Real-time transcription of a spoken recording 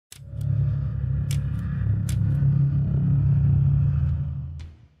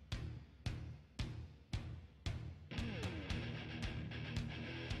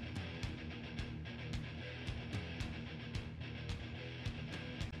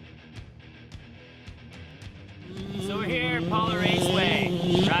Apollo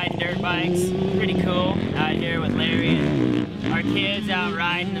Raceway, riding dirt bikes. Pretty cool out here with Larry and our kids out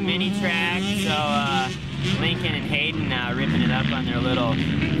riding the mini track. So Lincoln and Hayden ripping it up on their little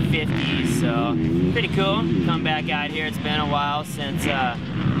 50s. So pretty cool. Come back out here. It's been a while since we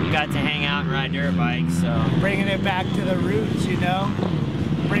got to hang out and ride dirt bikes. So bringing it back to the roots, you know.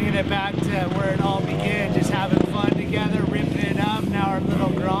 Bringing it back to where it all began, just having fun together, ripping it up. Now our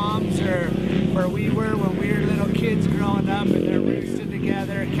little groms are where we were when we were little kids growing up, and they're roosting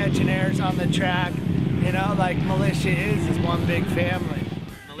together, catching airs on the track. You know, like Militia is one big family.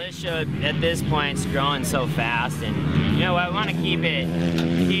 Militia at this point is growing so fast, and you know, I want to keep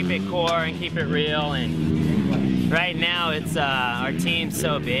it core and keep it real. And right now it's our team's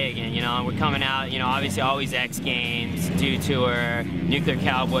so big, and you know, we're coming out, you know, obviously always X Games, Dew Tour, Nuclear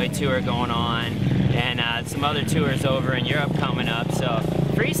Cowboy Tour going on, and some other tours over in Europe coming up. So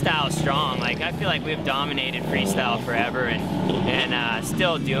freestyle is strong. Like, I feel like we've dominated freestyle forever, and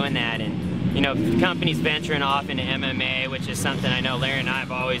still doing that. And you know, the company's venturing off into MMA, which is something I know Larry and I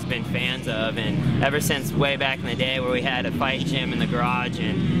have always been fans of, and ever since way back in the day where we had a fight gym in the garage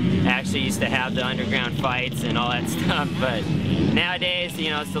and actually used to have the underground fights and all that stuff. But nowadays, you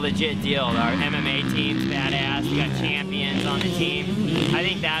know, it's a legit deal. Our MMA team's badass. We got champions on the team. I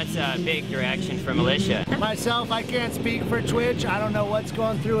think that's a big direction for Militia. Myself, I can't speak for Twitch. I don't know what's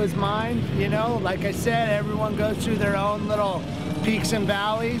going through his mind. You know, like I said, everyone goes through their own little peaks and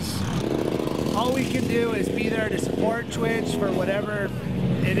valleys. All we can do is be there to support Twitch for whatever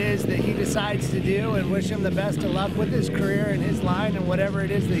it is that he decides to do, and wish him the best of luck with his career and his line and whatever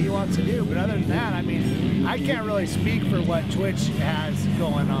it is that he wants to do. But other than that, I mean, I can't really speak for what Twitch has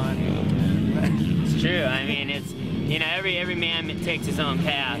going on. It's true. I mean, it's, you know, every man takes his own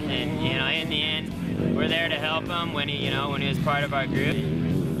path, and you know, in the end, we're there to help him when he was part of our group.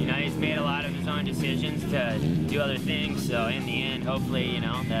 You know, he's made a lot of his own decisions to do other things, so in the end, hopefully, you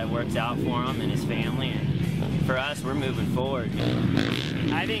know, that works out for him and his family, and for us, we're moving forward.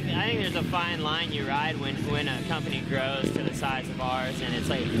 I think there's a fine line you ride when a company grows to the size of ours, and it's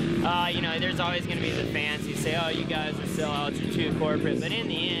like, you know, there's always going to be the fans who say, oh, you guys are sellouts, you're too corporate, but in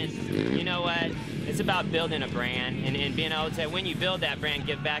the end, you know what? It's about building a brand and being able to, when you build that brand,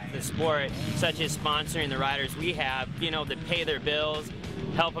 give back to the sport, such as sponsoring the riders we have, you know, to pay their bills,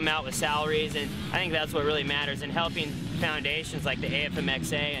 help them out with salaries, and I think that's what really matters, and helping foundations like the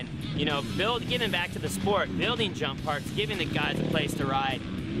AFMXA and, you know, giving back to the sport, building jump parks, giving the guys a place to ride,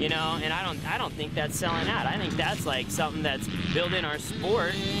 you know, and I don't think that's selling out. I think that's like something that's building our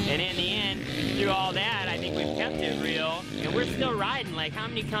sport, and in the end, through all that, I think we've kept it real, and we're still riding. Like, how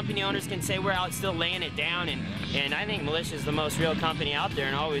many company owners can say we're out still laying it down? And I think Militia is the most real company out there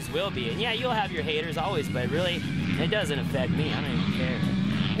and always will be. And yeah, you'll have your haters always, but really, it doesn't affect me. I don't even care.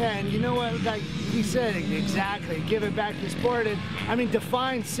 Yeah, and you know what, like he said, exactly, give it back to sport. And I mean,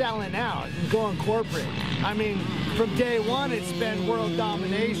 define selling out and going corporate. I mean, from day one, it's been world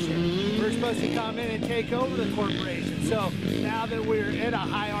domination. We're supposed to come in and take over the corporation. So now that we're in a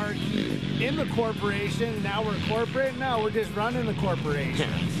hierarchy in the corporation, now we're corporate, no, we're just running the corporation.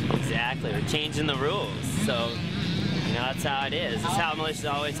 Exactly, we're changing the rules. So, you know, that's how it is. That's how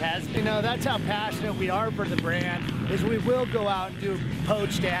Militia always has been. You know, that's how passionate we are for the brand, is we will go out and do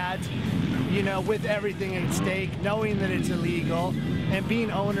poached ads, you know, with everything at stake, knowing that it's illegal, and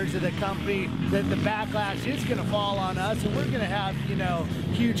being owners of the company, that the backlash is going to fall on us, and we're going to have, you know,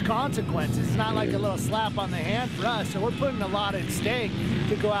 huge consequences. It's not like a little slap on the hand for us, so we're putting a lot at stake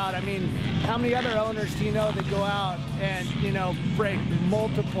to go out. I mean, how many other owners do you know that go out and, you know, break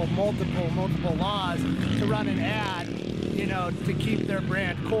multiple laws to run an ad, you know, to keep their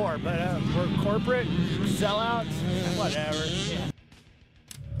brand core? But we're corporate, sellouts, whatever. Yeah.